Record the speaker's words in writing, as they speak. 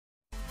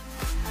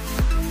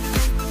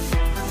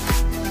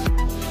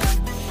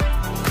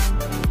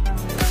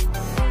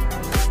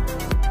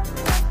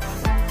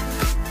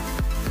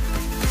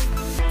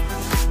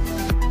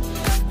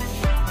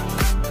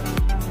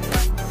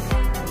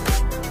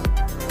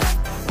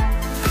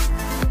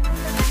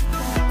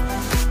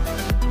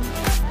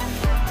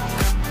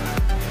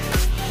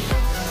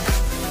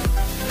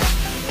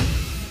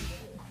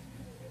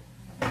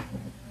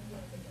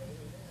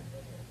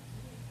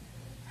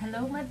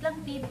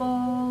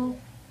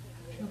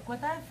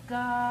what I've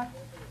got.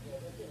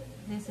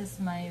 This is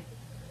my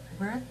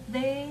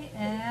birthday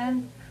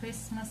and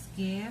Christmas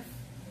gift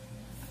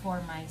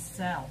for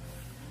myself.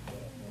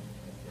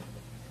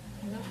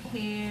 Look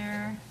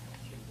here.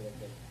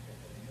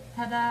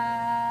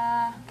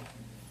 Ta-da!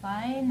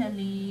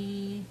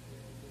 Finally,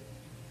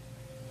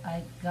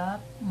 I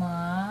got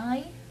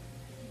my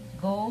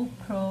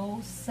Gopro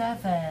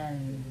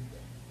 7.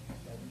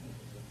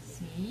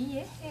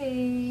 See?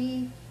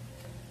 Yay!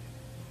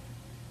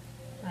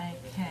 I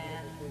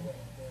can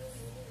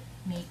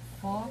make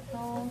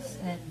photos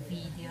and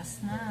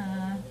videos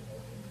na.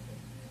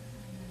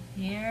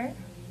 Here.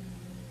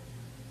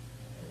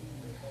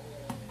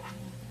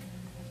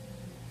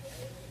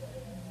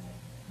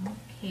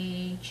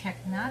 Okay,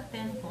 check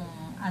natin kung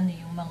ano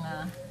yung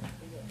mga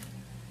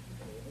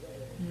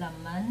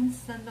laman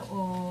sa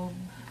loob.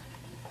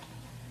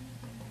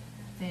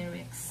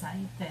 Very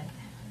excited.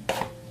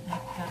 I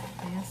got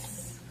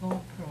this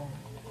GoPro.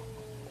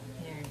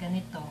 Here,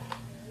 ganito.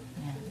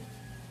 Yan.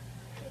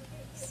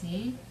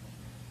 See?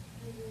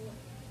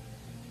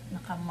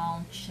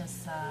 Naka-mount siya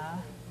sa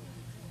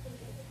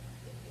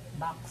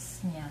box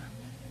niya.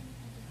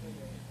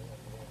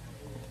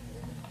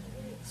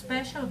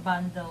 Special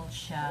bundle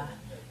siya.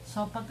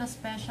 So, pagka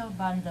special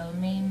bundle,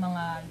 may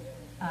mga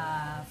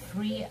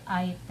free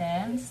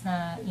items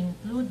na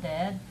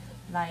included,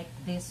 like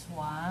this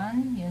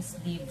one, yung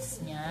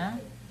sleeves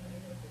niya.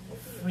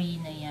 Free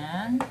na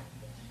yan.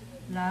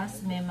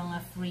 Plus, may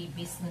mga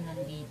freebies na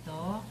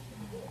nandito.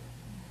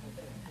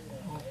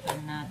 Open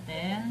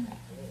natin.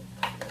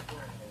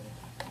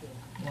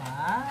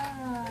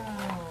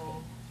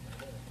 Wow!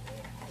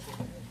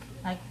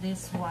 Like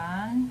this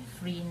one,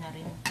 free na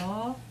rin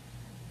to.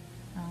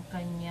 Ang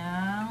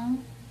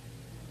kanyang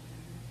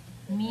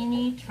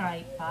mini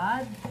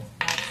tripod,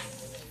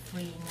 that's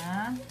free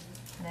na.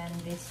 Then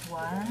this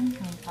one,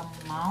 yung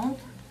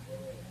pang-mount,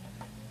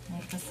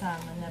 may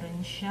kasama na rin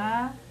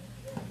siya.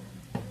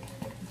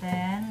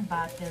 Then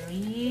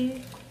battery,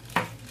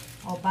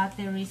 o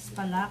batteries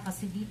pala,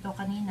 kasi dito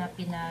kanina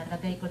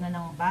pinalagay ko na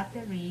ng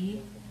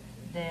battery.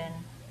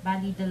 Then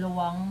bali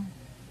dalawang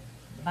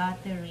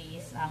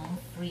batteries ang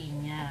free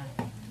niya.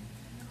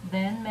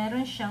 Then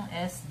meron siyang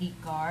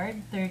SD card,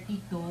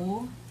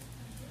 32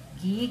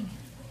 gig.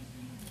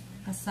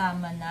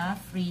 Kasama na,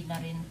 free na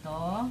rin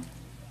to.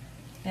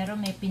 Pero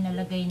may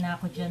pinalagay na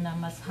ako dyan na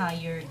mas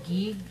higher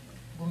gig.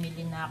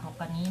 Bumili na ako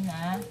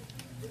kanina.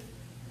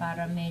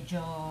 Para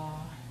medyo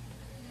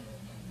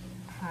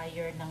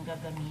higher ng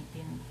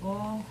gagamitin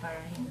ko. Para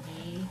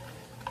hindi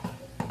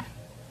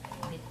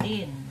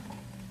bitin.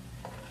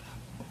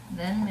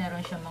 Then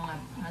meron siya mga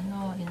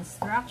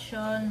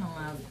instruction,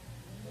 mga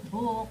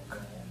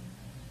book.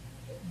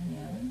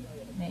 Ayan.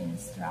 May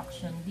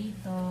instruction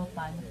dito,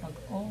 paano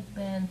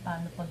pag-open,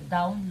 paano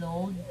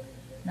pag-download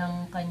ng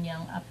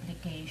kanyang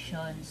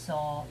application.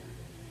 So,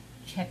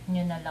 check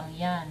nyo na lang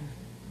yan.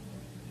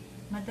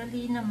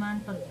 Madali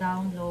naman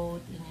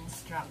pag-download,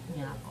 in-instruct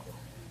niya ako.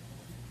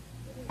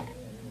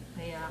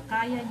 Kaya,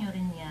 kaya nyo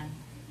rin yan.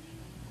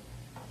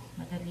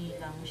 Madali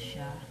lang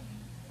siya.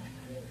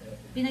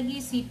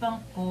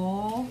 Pinag-iisipan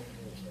ko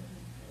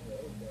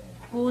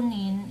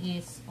kunin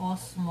is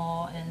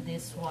Osmo and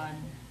this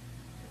one.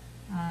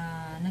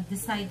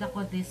 Nag-decide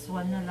ako this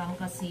one na lang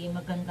kasi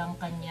magandang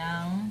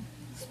kanyang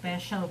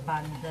special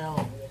bundle.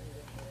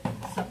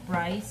 Sa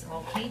price,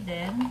 okay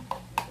din.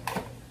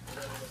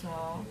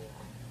 So,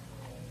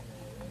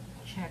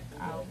 check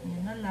out nyo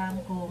na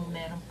lang kung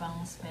meron pang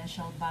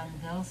special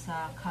bundle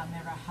sa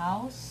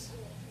Camerahaus.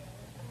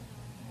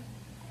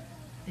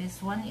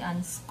 This one,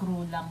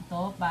 i-unscrew lang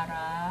to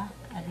para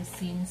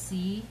alisin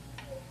si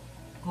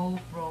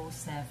Gopro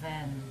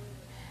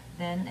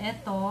 7. Then,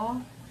 ito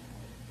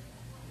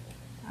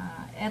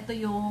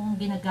yung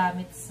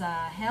ginagamit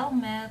sa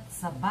helmet,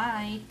 sa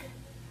bike,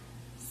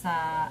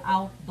 sa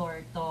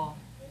outdoor to.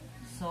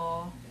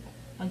 So,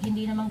 pag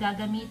hindi naman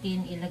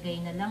gagamitin,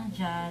 ilagay na lang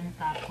dyan,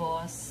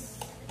 tapos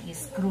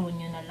i-screw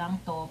nyo na lang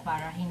to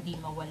para hindi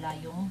mawala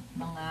yung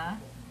mga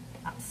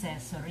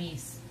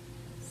accessories.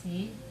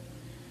 See?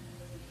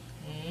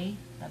 Okay,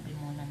 tabi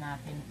muna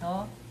natin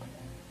to.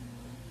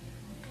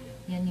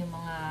 Yan yung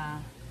mga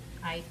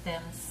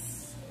items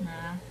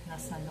na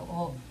nasa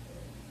loob.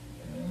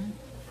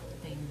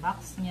 Ito yung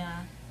box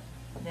niya.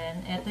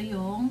 Then, ito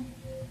yung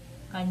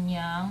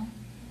kanyang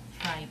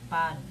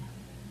tripod.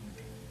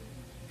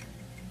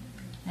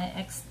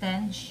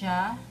 Na-extend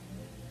siya.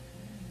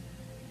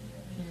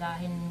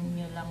 Hilahin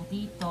nyo lang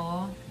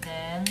dito.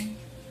 Then,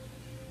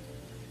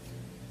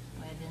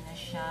 pwede na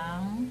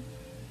siyang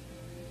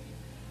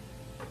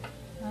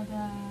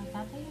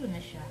tatayo na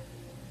siya.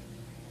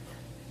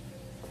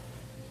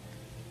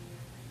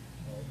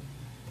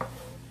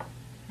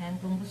 And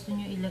kung gusto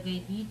nyo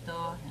ilagay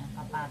dito,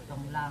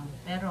 papatong lang.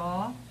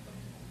 Pero,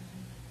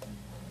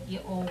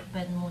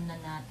 i-open muna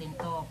natin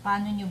to.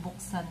 Paano nyo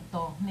buksan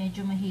to?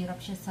 Medyo mahirap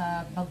siya sa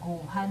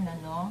baguhan,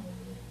 ano?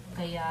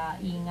 Kaya,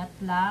 ingat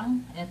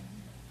lang.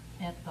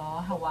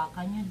 Eto,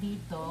 hawakan nyo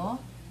dito.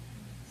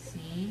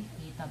 See?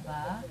 Kita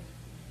ba?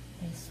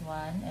 This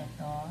one,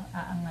 ito,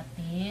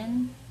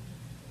 aangatin.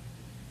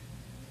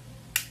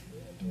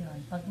 Yun.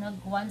 Pag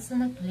once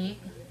na nag-click,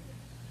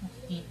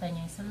 makikita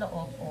nyo sa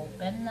loob,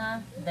 open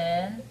na.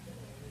 Then,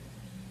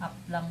 up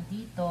lang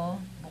dito,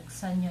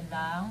 buksan nyo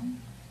lang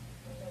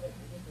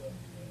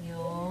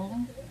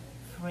yung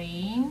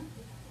frame.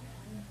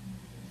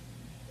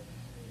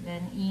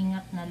 Then,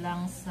 ingat na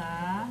lang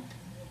sa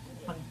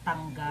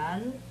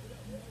pagtanggal.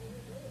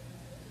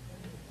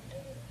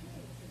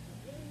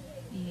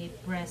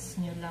 I-press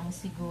nyo lang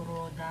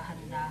siguro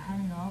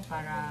dahan-dahan, no?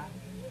 Para,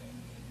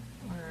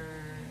 or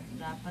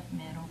dapat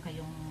meron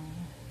kayong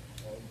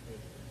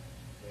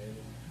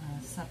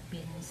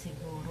sapin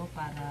siguro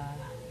para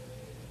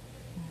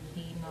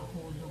hindi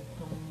mahulog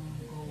tong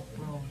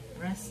GoPro.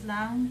 Press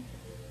lang.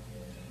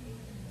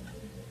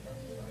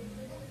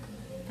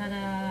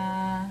 Tada!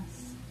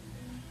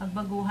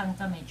 Pagbaguhan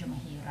ka, medyo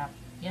mahirap.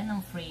 Yan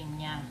ang frame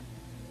niya.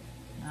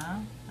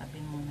 Tabi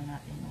muna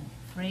natin yung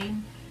frame.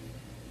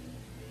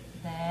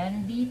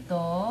 Then,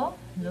 dito,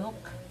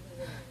 look,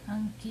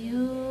 ang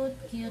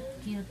cute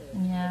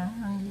niya,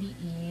 ang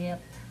liit.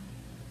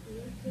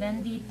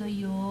 Then, dito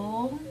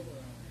yung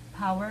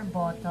power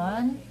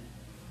button,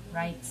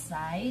 right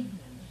side.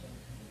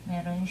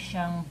 Meron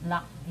siyang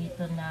black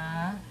dito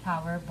na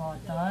power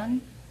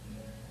button.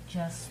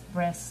 Just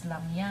press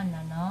lang yan,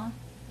 ano?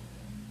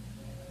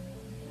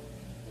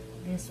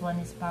 This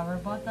one is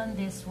power button.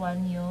 This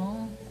one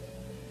yung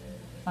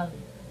pag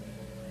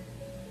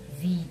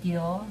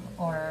video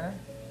or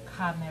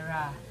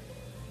camera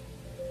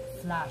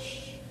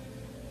flash.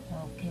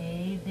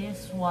 Okay,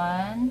 this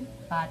one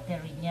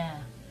battery niya.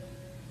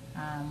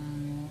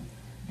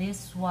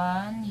 This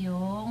one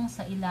yung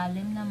sa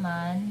ilalim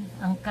naman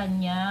ang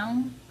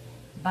kanyang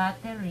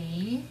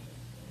battery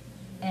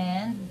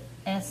and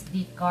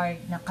SD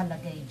card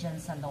nakalagay dyan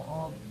sa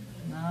loob,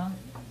 no?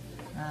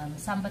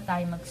 Saan ba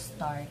tayo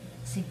mag-start?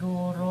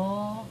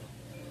 Siguro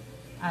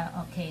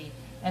okay.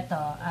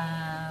 Ito,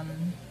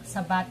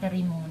 sa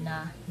battery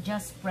muna.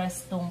 Just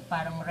press tong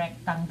parang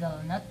rectangle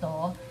na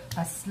to,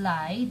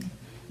 slide.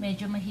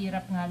 Medyo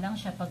mahirap nga lang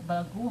siya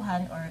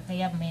pagbaguhan or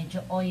kaya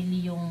medyo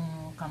oily yung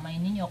kamay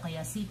ninyo.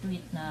 Kaya see to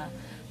it na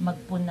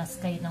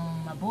magpunas kayo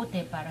ng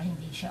mabuti para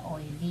hindi siya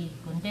oily.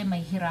 Kundi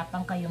may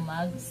hirapan kayo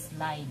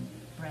mag-slide.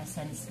 Press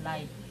and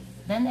slide.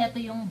 Then, ito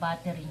yung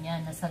battery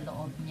niya, nasa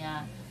loob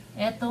niya.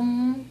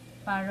 Etong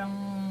parang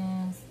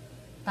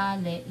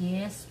tali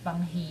is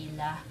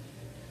panghila.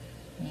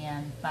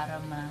 Ayan,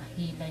 para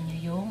mahila nyo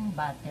yung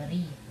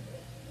battery.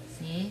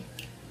 See?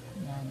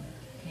 Ayan.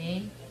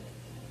 Okay?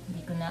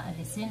 Hindi ko na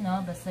alisin,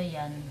 no? Basta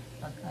yan,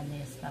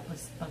 pag-alis.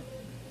 Tapos, pag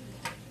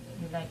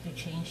you like to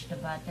change the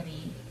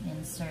battery,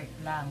 insert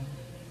lang.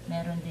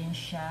 Meron din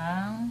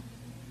siyang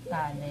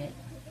tali.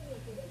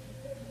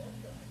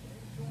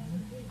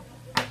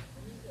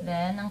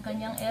 Then, ang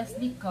kanyang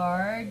SD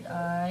card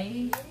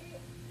ay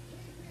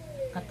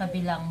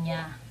katabi lang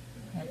niya.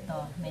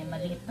 Ito, may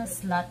maliit na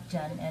slot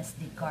dyan,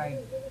 SD card.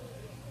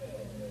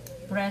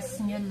 Press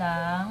nyo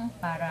lang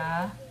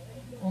para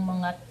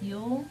umangat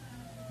yung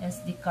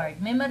SD card.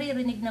 May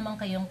maririnig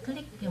naman kayong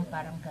click, yung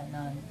parang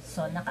ganon.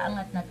 So,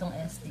 nakaangat na tong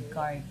SD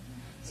card.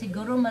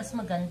 Siguro mas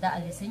maganda,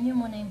 alisin nyo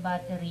muna yung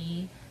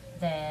battery,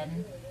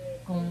 then,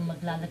 kung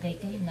maglalagay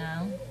kayo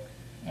ng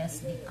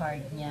SD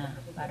card nya,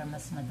 para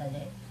mas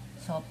madali.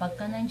 So,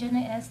 pagka nandyan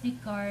na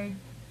SD card,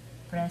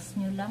 press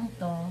nyo lang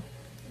to,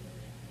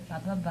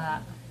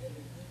 pababa.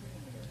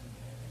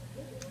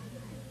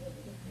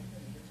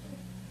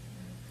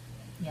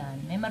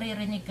 Yan. May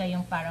maririnig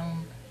kayong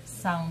parang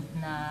sound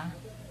na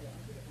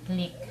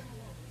click.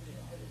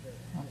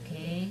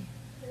 Okay.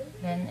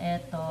 Then,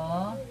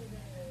 ito.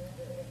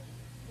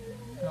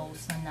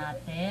 Close na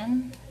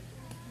natin.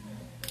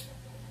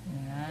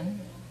 Yan.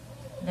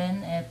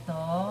 Then,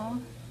 ito.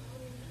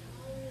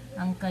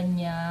 Ang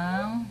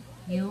kanyang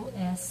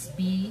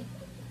USB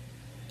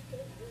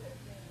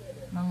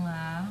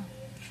mga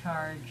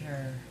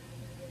charger.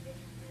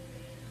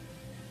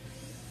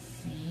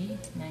 See?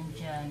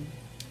 Nandyan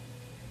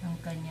ang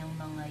kanyang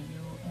mga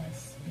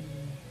USB.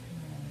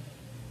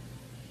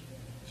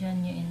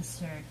 Diyan nyo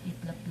insert.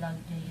 I-plug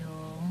nyo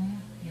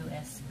yung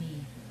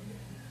USB.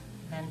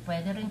 Then,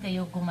 pwede rin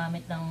kayo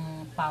gumamit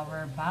ng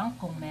power bank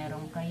kung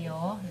meron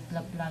kayo.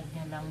 I-plug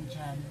nyo lang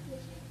dyan.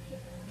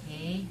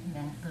 Okay.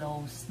 Then,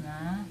 close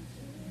na.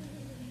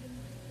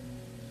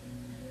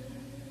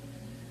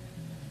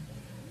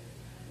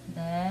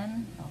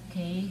 Then,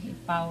 okay.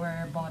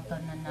 I-power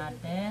button na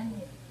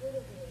natin.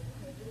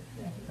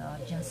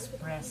 Ito, just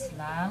press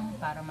lang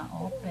para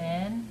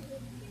ma-open.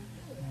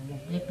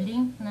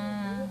 Nag-blink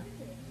na.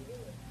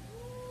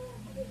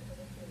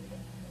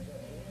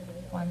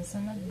 Once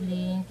na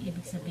nag-blink,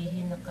 ibig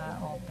sabihin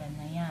naka-open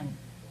na yan.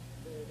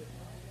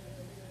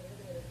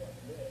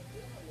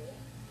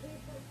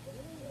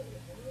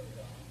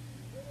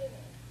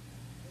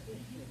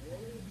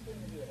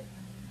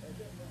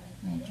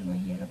 Medyo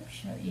mahirap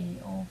siya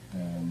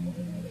i-open.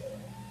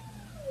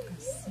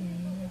 Kasi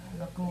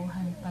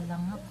baguhan pa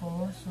lang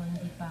ako, so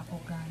hindi pa ako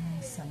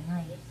ganang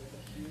sanay.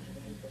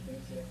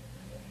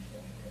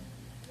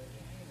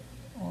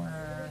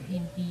 or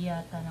hindi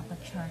yata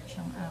naka-charge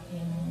ang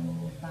aking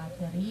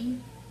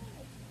battery.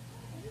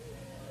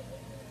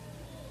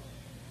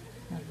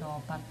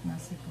 Nalopat na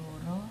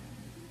siguro.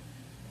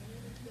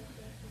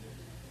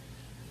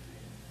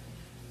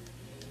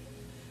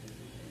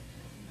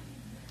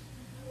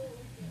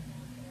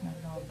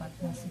 Nalobat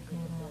na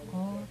siguro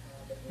ako.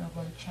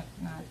 Double check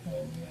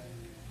natin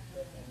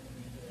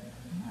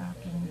ang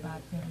aking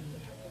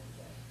battery.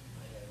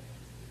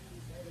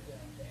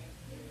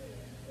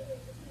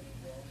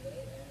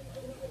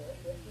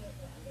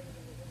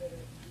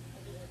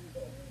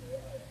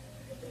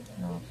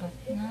 Lobat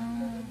na.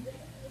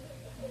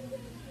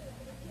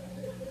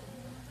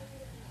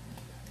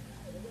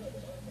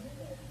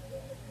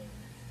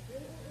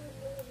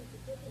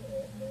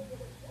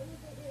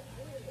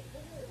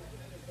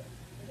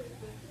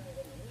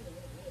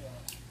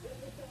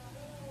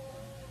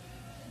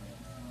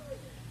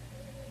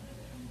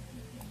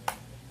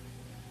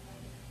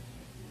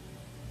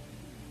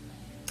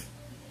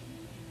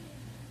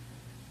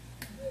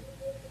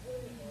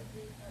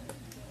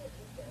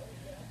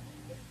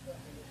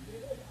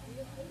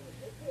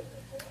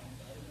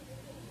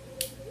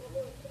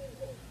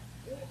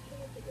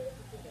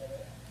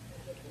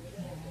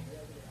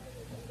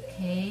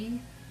 Okay,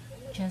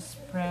 just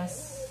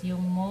press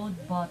yung mode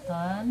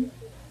button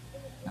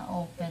na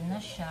open na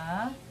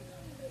siya.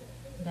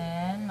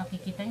 Then,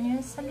 makikita nyo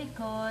yun sa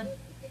likod.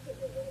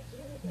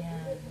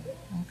 Yan,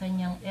 ang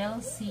kanyang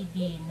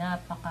LCD,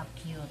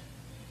 napaka-cute.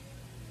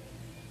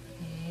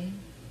 Okay.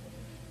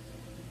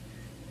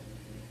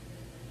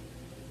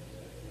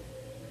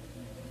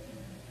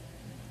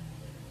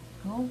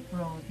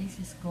 Gopro,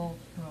 this is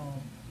Gopro.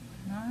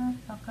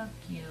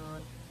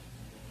 Napaka-cute.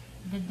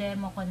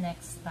 I-demo ko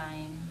next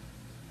time.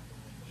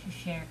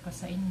 I-share ko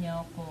sa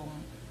inyo kung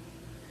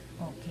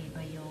okay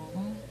ba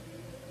yung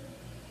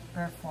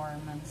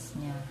performance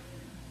niya.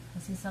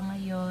 Kasi sa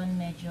ngayon,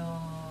 medyo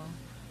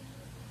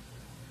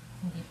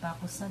hindi pa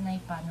ako sanay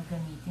paano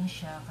gamitin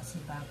siya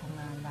kasi bago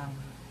nga lang.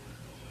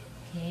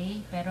 Okay?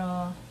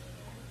 Pero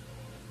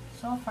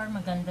so far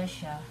maganda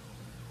siya.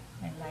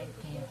 I like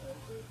it.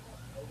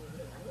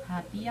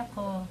 Happy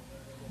ako.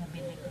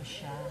 Nabili ko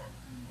siya.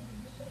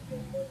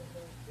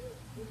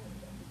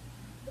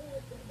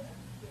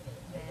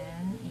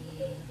 Then,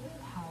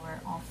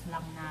 i-power off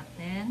lang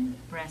natin.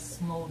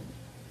 Press mode.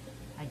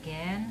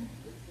 Again,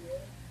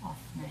 off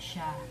na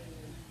siya.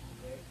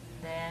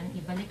 Then,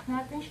 ibalik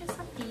natin siya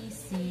sa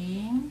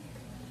casing.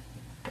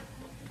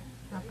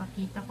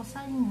 Papakita ko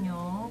sa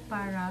inyo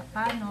para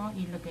paano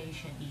ilagay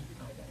siya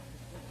dito.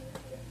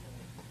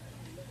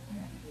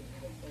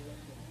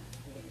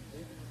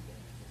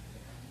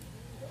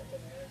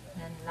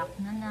 Then, lock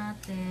na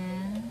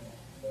natin.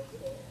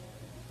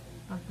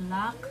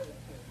 Pag-lock,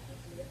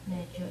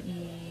 medyo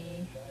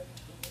yan,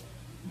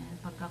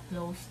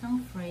 pagka-close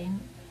ng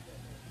frame,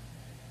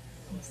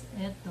 is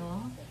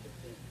ito,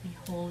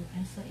 i-hold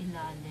nyo sa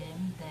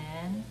ilalim,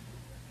 then,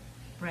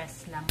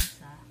 press lang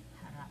sa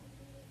harap.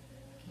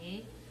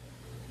 Okay?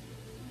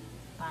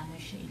 Paano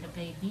siya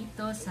ilagay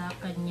dito sa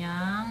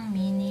kanyang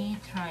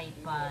mini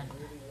tripod.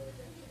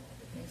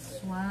 This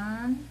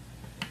one,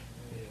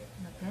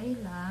 lagay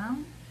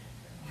lang.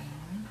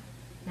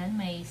 Then,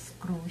 may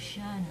screw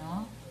siya,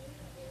 no?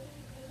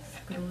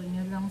 Screw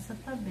nyo lang sa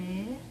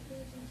tabi.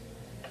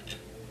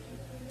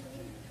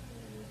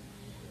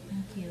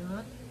 Ang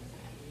cute.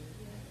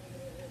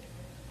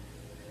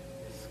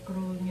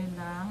 Screw nyo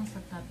lang sa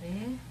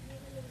tabi.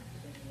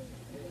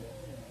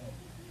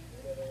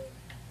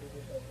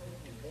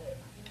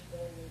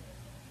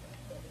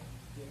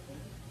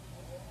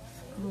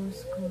 Screw,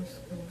 screw,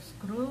 screw,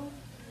 screw.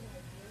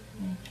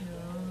 Medyo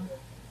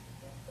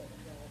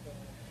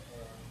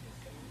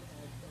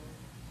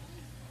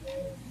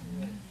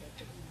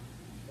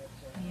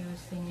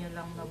ayusin nyo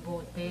lang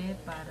mabuti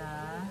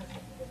para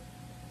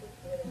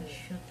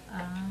ma-shoot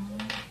ang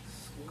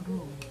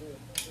screw.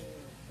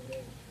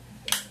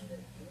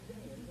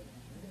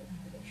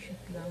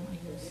 Shoot lang,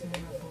 ayusin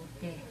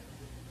mabuti.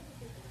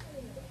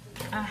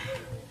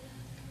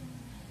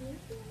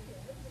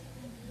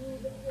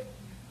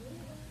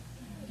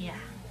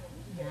 Yeah.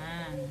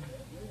 Yan.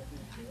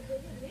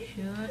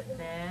 Shoot,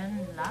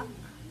 then lock.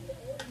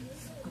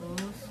 Screw,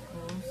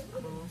 screw,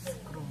 screw,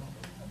 screw.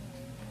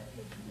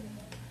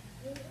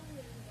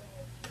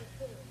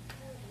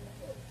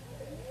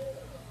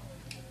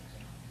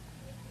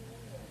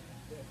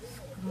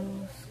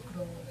 Screw,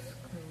 screw,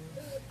 screw,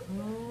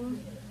 screw.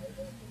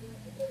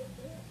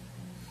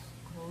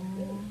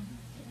 Screw.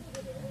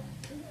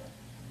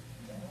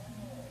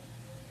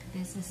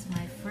 This is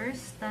my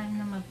first time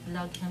na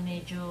mag-vlog na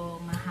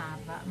medyo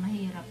mahaba.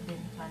 Mahirap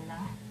din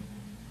pala.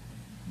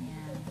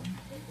 Yan.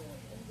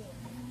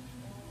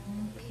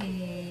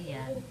 Okay,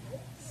 yan.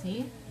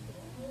 See?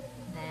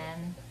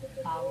 Then,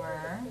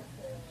 power.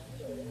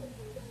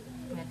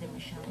 Pwede mo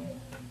siyang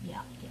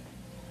i-active.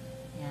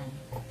 Yan.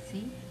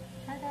 See?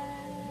 Tada!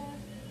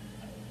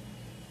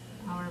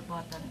 Power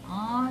button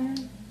on.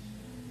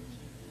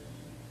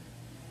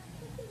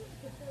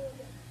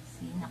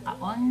 See,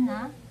 naka-on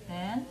na.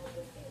 Then,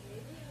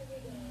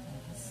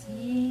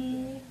 see?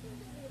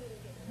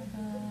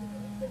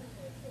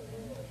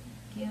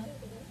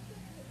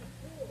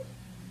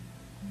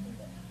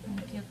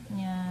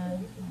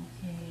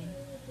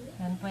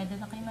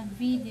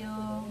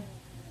 video.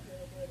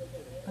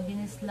 Pag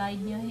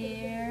in-slide nyo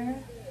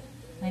here,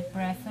 may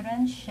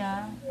preference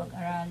siya.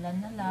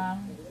 Pag-aralan na lang.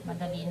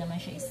 Madali naman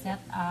siya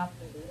i-set up.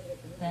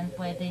 Then,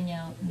 pwede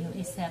nyo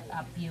i-set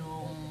up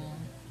yung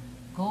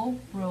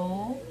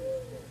Gopro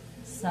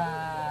sa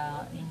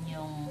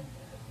inyong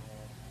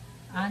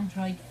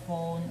Android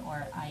phone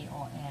or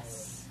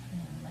iOS.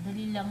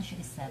 Madali lang siya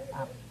i-set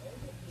up.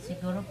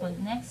 Siguro pag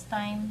next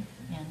time,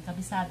 yan,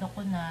 kabisado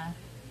ko na,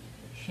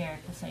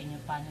 share ko sa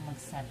inyo paano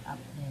mag-set up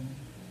din.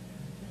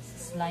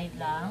 Slide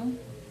lang,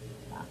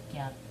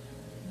 paakyat.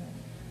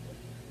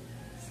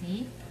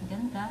 See?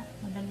 Ganda.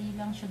 Madali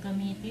lang siya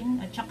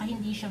gamitin. At saka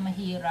hindi siya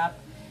mahirap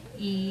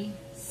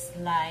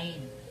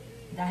i-slide.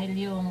 Dahil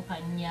yung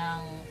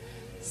kanyang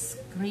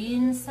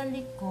screen sa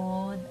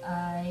likod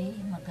ay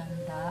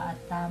maganda at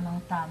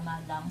tamang-tama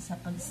lang sa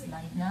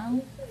pag-slide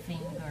ng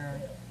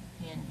finger.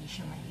 Kaya hindi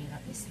siya mahirap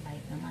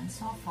i-slide naman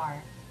so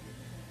far.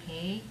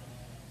 Okay?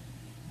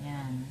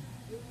 Yan.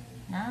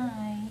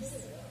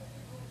 Nice.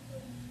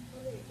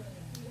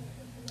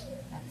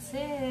 That's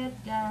it,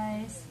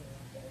 guys.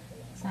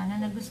 Sana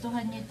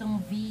nagustuhan niyo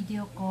itong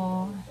video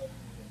ko.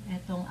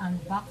 Itong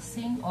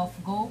unboxing of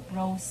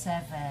GoPro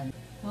 7.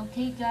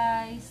 Okay,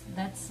 guys.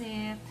 That's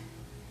it.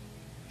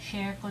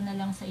 Share ko na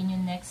lang sa inyo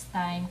next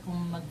time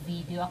kung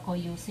mag-video ako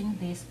using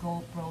this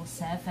GoPro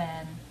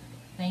 7.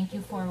 Thank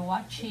you for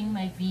watching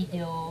my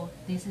video.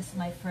 This is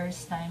my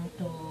first time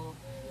to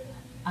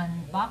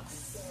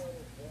unbox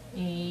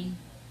a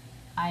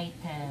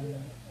item.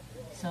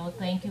 So,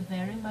 thank you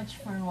very much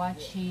for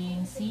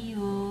watching. See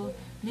you.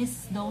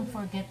 Please don't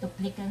forget to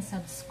click and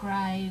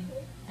subscribe.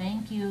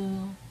 Thank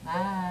you.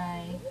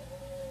 Bye.